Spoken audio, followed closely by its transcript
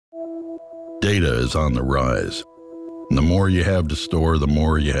Data is on the rise. And the more you have to store, the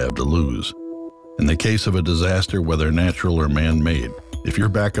more you have to lose. In the case of a disaster, whether natural or man-made, if your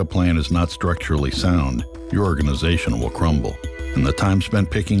backup plan is not structurally sound, your organization will crumble. And the time spent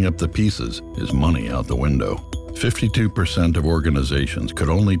picking up the pieces is money out the window. 52% of organizations could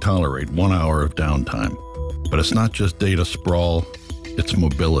only tolerate 1 hour of downtime. But it's not just data sprawl, it's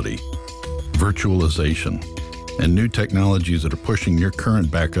mobility, virtualization, and new technologies that are pushing your current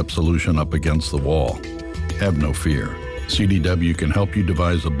backup solution up against the wall. Have no fear. CDW can help you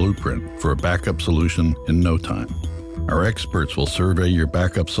devise a blueprint for a backup solution in no time. Our experts will survey your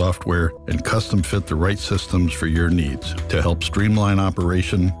backup software and custom fit the right systems for your needs to help streamline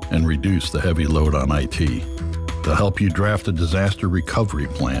operation and reduce the heavy load on IT. They'll help you draft a disaster recovery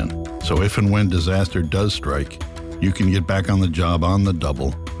plan, so if and when disaster does strike, you can get back on the job on the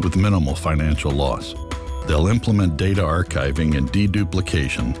double with minimal financial loss. They'll implement data archiving and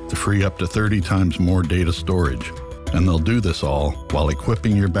deduplication to free up to 30 times more data storage. And they'll do this all while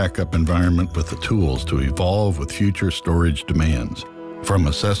equipping your backup environment with the tools to evolve with future storage demands. From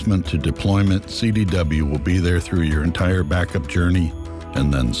assessment to deployment, CDW will be there through your entire backup journey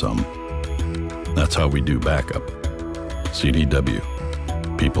and then some. That's how we do backup. CDW.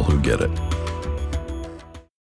 People who get it.